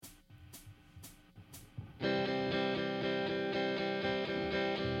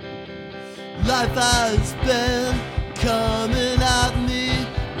Life has been coming at me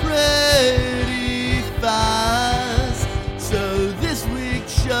pretty fast. So this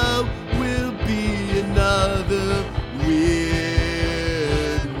week's show will be another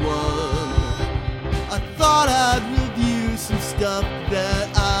weird one. I thought I'd review some stuff that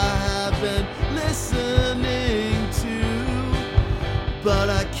I have been listening to, but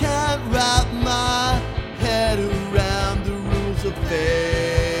I can't wrap my head around the rules of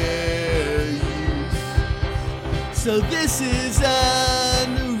fair use. So this is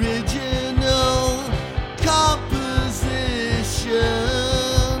an original composition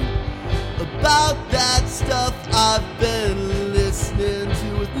about that stuff I've been listening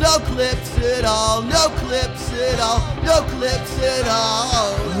to, with no clips at all, no clips at all, no clips at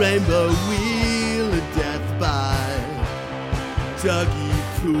all. Rainbow Wheel of Death by Dougie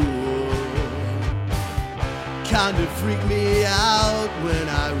Poole kinda freaked me out when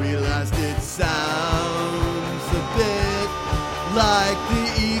I realized it sounds a bit like the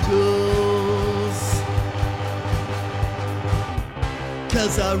Eagles.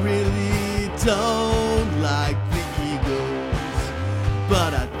 'Cause I really don't like the Eagles,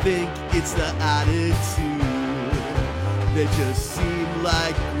 but I think it's the attitude. They just seem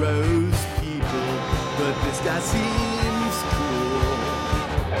like gross people, but this guy seems cool.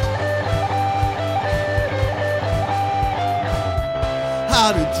 How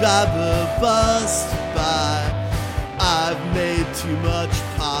to drive a bus by I've made too much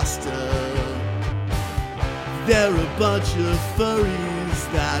pasta. There are a bunch of furries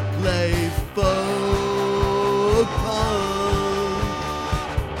that play folk punk.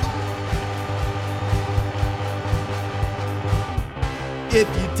 If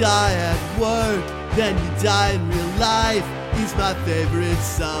you die at work, then you die in real life is my favorite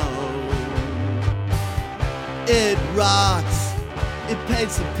song. It rocks. It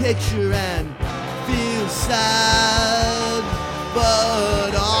paints a picture and feels sad,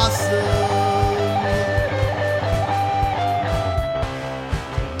 but awesome.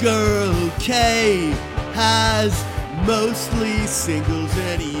 Girl K has mostly singles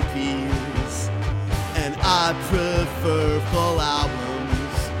and EPs, and I prefer full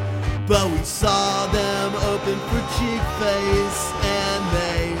albums. But we saw them open for Cheek Face, and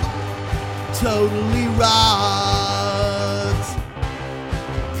they totally rocked.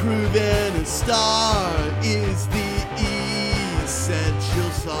 Proven a Star is the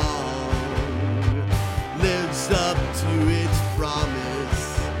essential song. Lives up to its promise,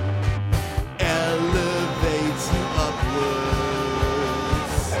 elevates you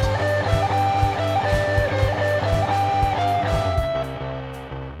upwards.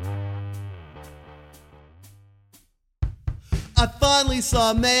 I finally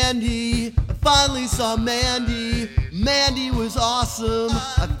saw Mandy. I finally saw Mandy. Mandy was awesome.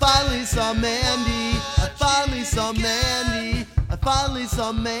 I finally saw Mandy. I finally saw Mandy. I finally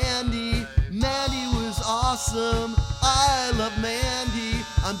saw Mandy. Mandy was awesome. I love Mandy.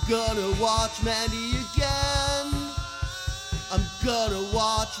 I'm gonna watch Mandy again. I'm gonna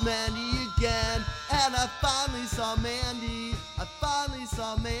watch Mandy again. And I finally saw Mandy. I finally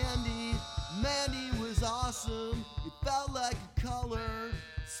saw Mandy. Mandy was awesome. It felt like a color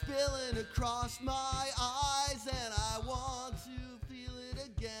spilling across my eyes, and I want to feel it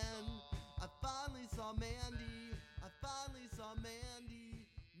again. I finally saw Mandy. I finally saw Mandy.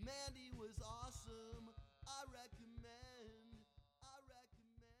 Mandy was awesome. I recommend